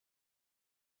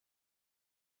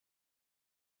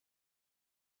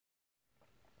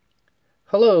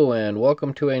Hello and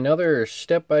welcome to another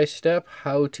step-by-step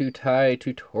how to tie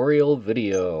tutorial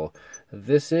video.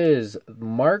 This is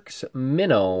Mark's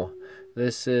Minnow.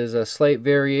 This is a slight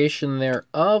variation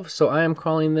thereof, so I am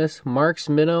calling this Mark's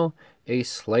Minnow a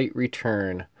slight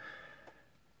return.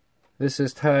 This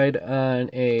is tied on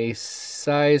a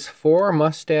size 4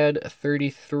 Mustad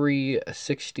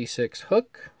 3366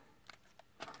 hook.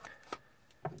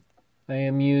 I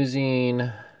am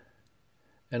using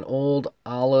an old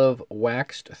olive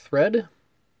waxed thread.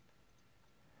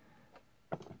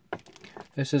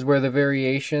 This is where the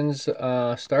variations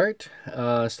start.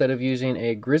 Instead of using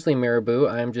a grizzly marabou,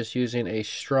 I'm just using a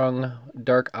strung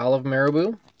dark olive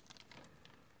marabou.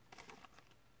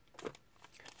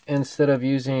 Instead of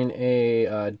using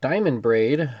a diamond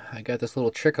braid, I got this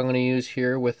little trick I'm going to use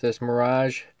here with this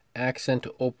Mirage accent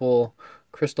opal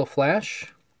crystal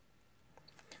flash.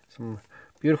 Some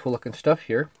beautiful looking stuff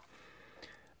here.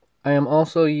 I am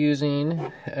also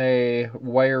using a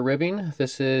wire ribbing.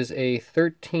 This is a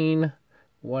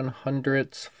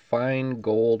 13/100ths fine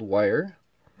gold wire.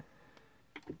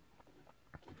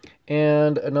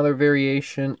 And another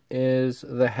variation is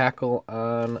the Hackle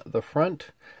on the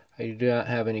front. I do not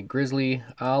have any grizzly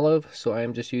olive, so I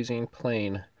am just using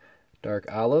plain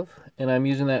dark olive. And I'm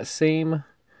using that same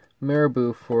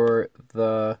marabou for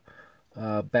the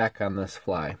back on this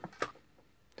fly.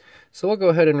 So we'll go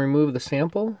ahead and remove the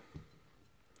sample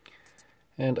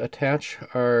and attach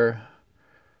our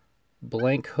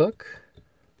blank hook.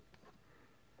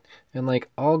 And like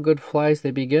all good flies,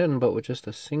 they begin but with just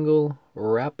a single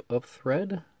wrap of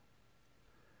thread.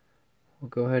 We'll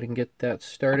go ahead and get that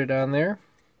started on there.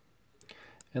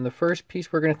 And the first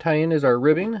piece we're going to tie in is our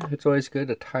ribbing. It's always good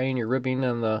to tie in your ribbing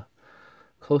on the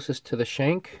closest to the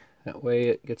shank. That way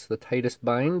it gets the tightest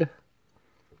bind.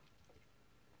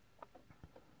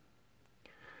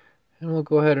 And we'll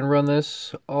go ahead and run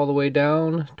this all the way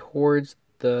down towards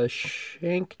the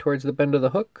shank, towards the bend of the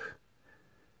hook.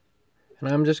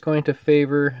 And I'm just going to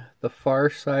favor the far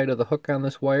side of the hook on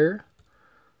this wire.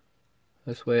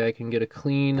 This way I can get a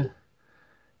clean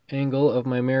angle of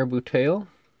my marabou tail.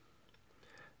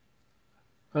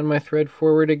 Run my thread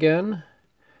forward again,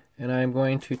 and I'm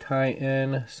going to tie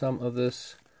in some of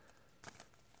this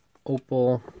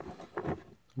opal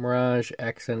Mirage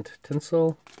accent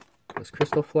tinsel. This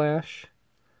crystal flash.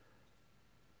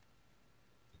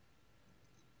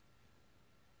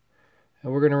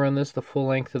 And we're going to run this the full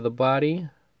length of the body.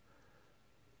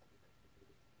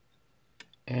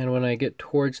 And when I get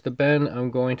towards the bend,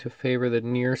 I'm going to favor the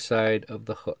near side of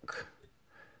the hook.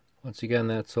 Once again,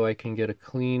 that's so I can get a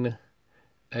clean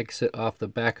exit off the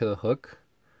back of the hook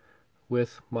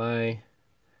with my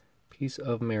piece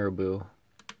of marabou.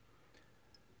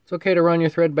 It's okay to run your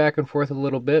thread back and forth a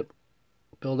little bit.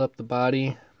 Build up the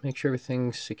body, make sure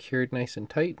everything's secured nice and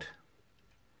tight.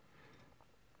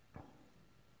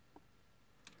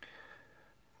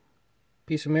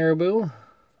 Piece of marabou.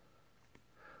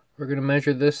 We're going to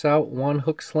measure this out 1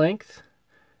 hook's length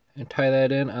and tie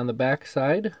that in on the back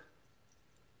side.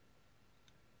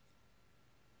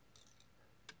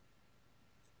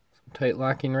 Some tight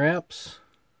locking wraps.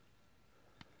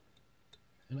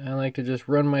 And I like to just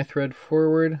run my thread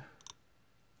forward.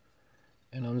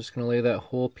 And I'm just going to lay that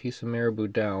whole piece of marabou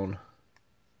down.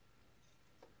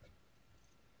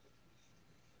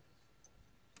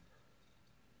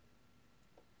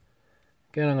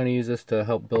 Again, I'm going to use this to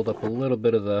help build up a little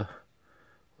bit of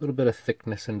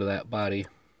thickness into that body.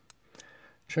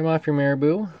 Trim off your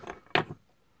marabou.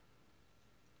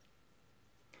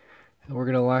 And we're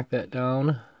going to lock that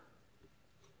down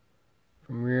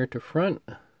from rear to front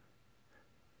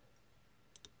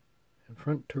and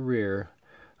front to rear.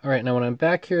 Alright, now when I'm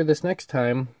back here this next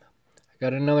time, I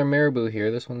got another marabou here.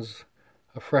 This one's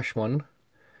a fresh one.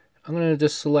 I'm going to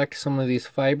just select some of these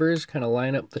fibers, kind of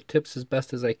line up the tips as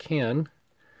best as I can.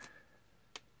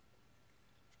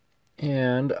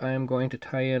 And I'm going to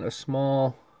tie in a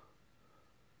smaller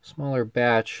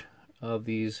batch of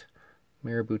these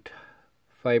marabou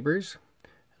fibers.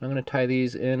 And I'm going to tie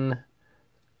these in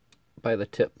by the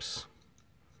tips,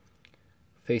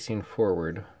 facing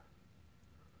forward.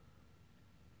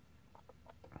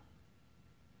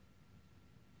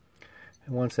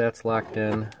 And once that's locked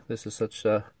in, this is such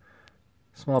a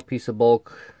small piece of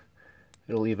bulk,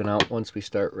 it'll even out once we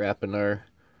start wrapping our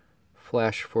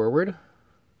flash forward.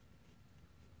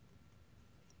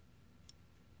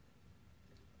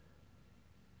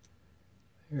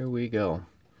 Here we go.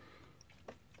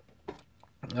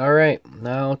 Alright,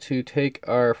 now to take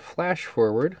our flash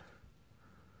forward,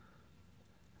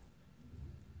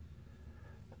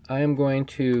 I am going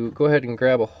to go ahead and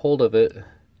grab a hold of it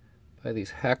by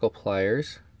these hackle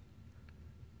pliers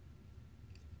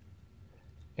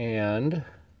and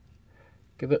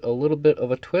give it a little bit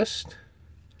of a twist.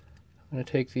 I'm going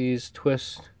to take these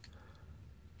twists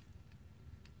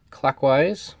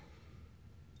clockwise,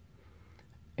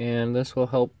 and this will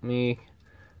help me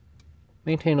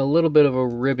maintain a little bit of a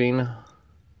ribbing.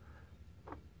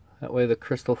 That way the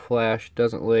crystal flash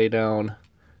doesn't lay down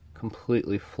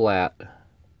completely flat.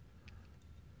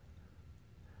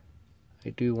 I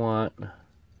do want a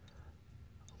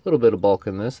little bit of bulk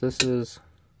in this. This is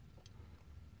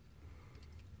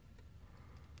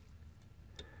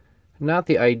not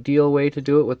the ideal way to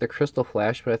do it with the crystal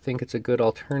flash, but I think it's a good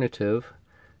alternative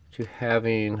to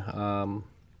having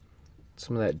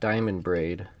some of that diamond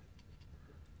braid.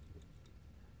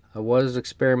 I was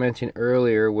experimenting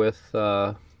earlier with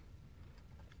some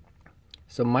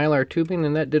mylar tubing,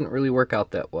 and that didn't really work out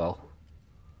that well.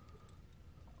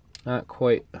 Not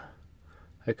quite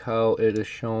like how it is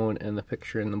shown in the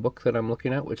picture in the book that I'm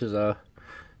looking at, which is a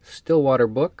Stillwater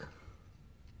book.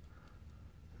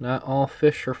 Not all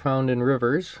fish are found in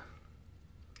rivers.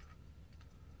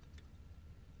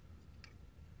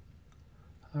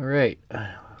 Alright,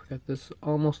 I've got this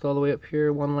almost all the way up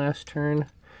here, one last turn. And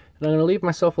I'm going to leave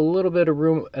myself a little bit of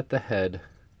room at the head.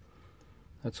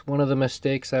 That's one of the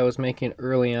mistakes I was making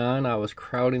early on. I was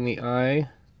crowding the eye.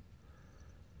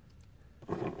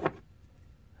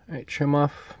 Alright, trim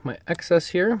off my excess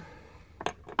here.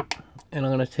 And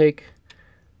I'm going to take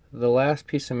the last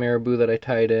piece of Marabou that I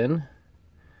tied in,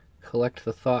 collect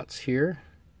the thoughts here,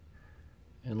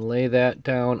 and lay that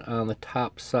down on the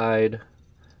top side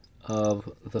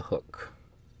of the hook.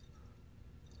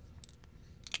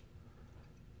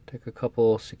 Take a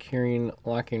couple securing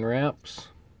locking wraps,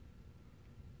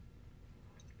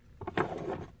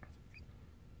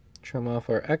 trim off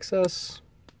our excess,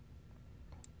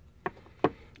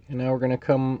 and now we're going to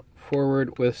come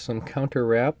forward with some counter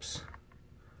wraps.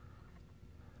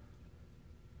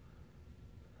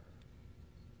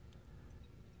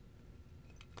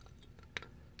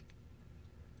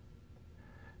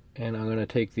 And I'm going to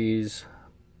take these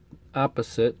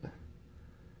opposite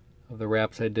of the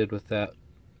wraps I did with that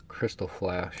crystal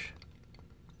flash.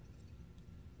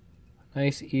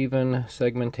 Nice even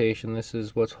segmentation. This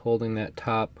is what's holding that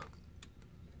top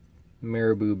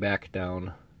Marabou back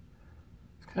down.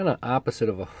 It's kind of opposite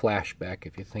of a flashback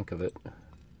if you think of it.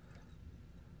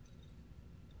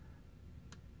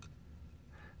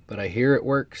 But I hear it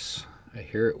works. I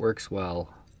hear it works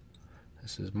well.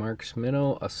 This is Mark's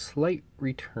Minnow, a slight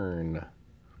return.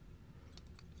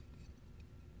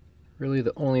 Really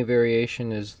the only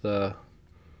variation is the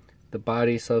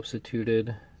body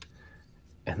substituted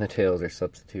and the tails are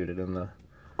substituted in the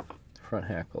front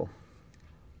hackle.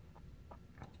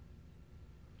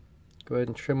 Go ahead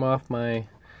and trim off my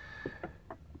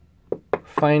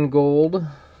fine gold,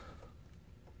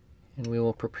 and we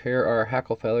will prepare our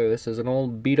hackle feather. This is an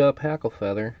old beat up hackle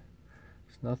feather.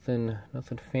 Nothing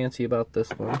fancy about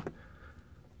this one.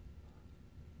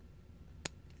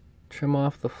 Trim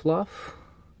off the fluff,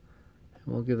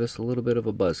 and we'll give this a little bit of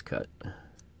a buzz cut.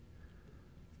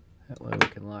 That way we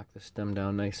can lock the stem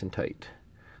down nice and tight.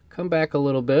 Come back a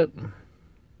little bit,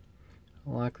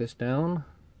 lock this down,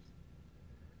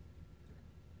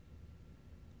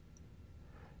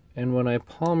 and when I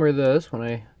palmer this, when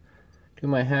I do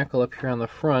my hackle up here on the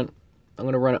front, I'm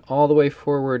going to run it all the way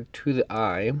forward to the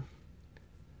eye.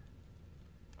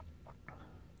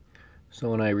 So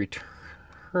when I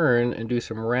return and do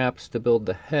some wraps to build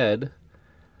the head,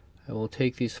 I will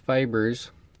take these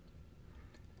fibers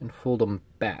and fold them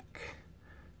back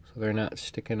so they're not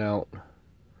sticking out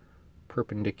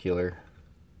perpendicular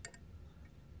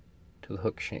to the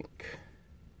hook shank.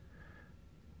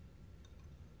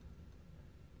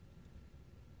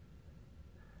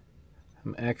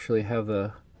 I actually have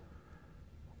the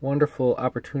wonderful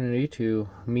opportunity to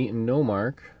meet and know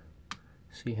Mark.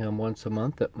 See him once a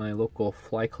month at my local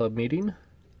fly club meeting.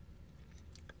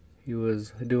 He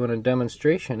was doing a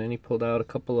demonstration and he pulled out a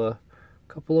couple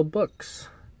of books.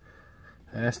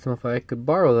 I asked him if I could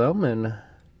borrow them, and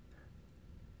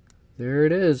there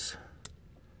it is.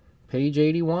 Page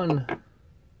 81.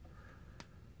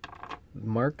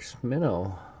 Mark's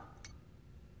Minnow.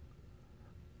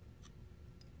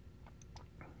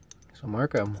 So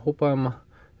Mark, I hope I'm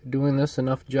doing this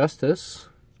enough justice.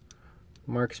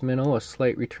 Mark's Minnow, a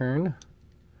slight return.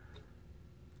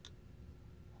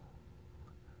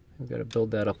 I've got to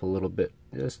build that up a little bit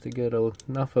just to get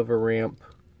enough of a ramp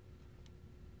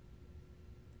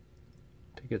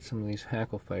to get some of these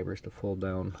hackle fibers to fold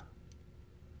down.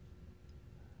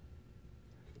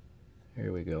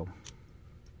 There we go.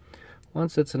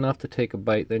 Once it's enough to take a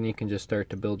bite, then you can just start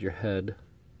to build your head.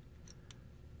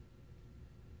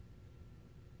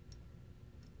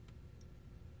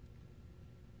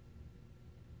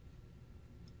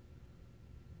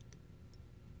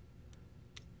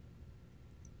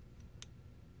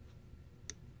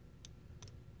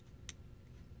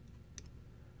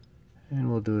 And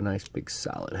we'll do a nice big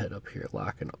solid head up here,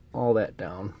 locking all that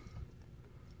down.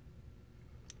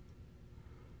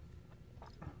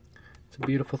 It's a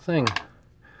beautiful thing.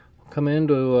 We'll come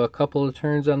into a couple of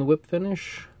turns on the whip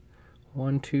finish.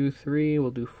 1, 2, 3,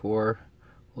 we'll do 4,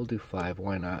 we'll do 5,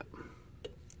 why not?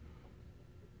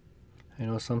 I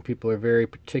know some people are very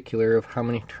particular of how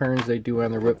many turns they do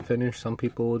on their whip finish. Some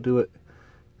people will do it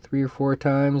 3 or 4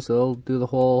 times. They'll do the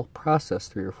whole process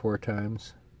 3 or 4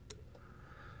 times.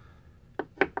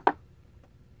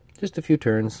 Just a few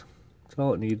turns. That's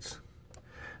all it needs.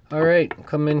 Alright,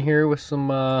 come in here with some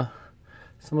of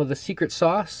the secret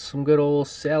sauce. Some good old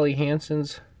Sally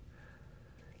Hansen's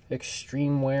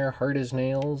Extreme Wear Hard as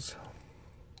Nails.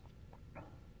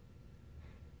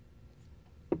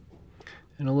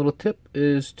 And a little tip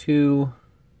is to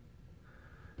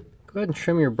go ahead and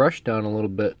trim your brush down a little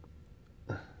bit.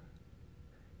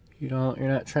 You're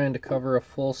not trying to cover a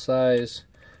full-size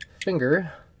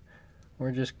finger.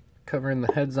 We're just covering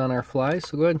the heads on our fly,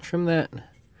 so go ahead and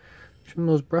trim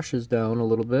those brushes down a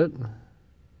little bit.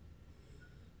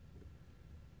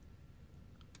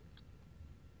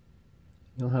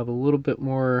 You'll have a little bit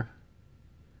more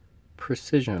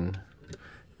precision.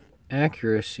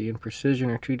 Accuracy and precision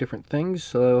are 2 different things,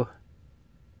 so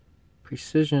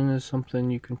precision is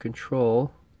something you can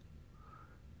control.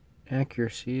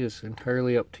 Accuracy is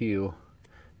entirely up to you,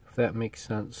 if that makes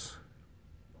sense.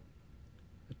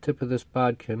 The tip of this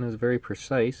bodkin is very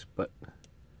precise, but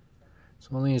it's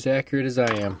only as accurate as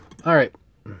I am. Alright,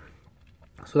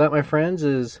 so that, my friends,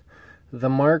 is the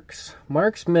Mark's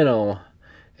Minnow.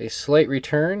 A slight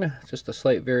return, just a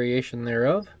slight variation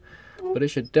thereof, but it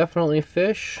should definitely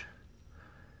fish.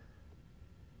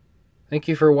 Thank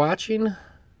you for watching.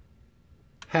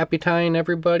 Happy tying,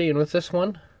 everybody, and with this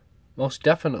one, most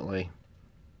definitely,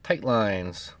 tight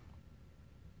lines.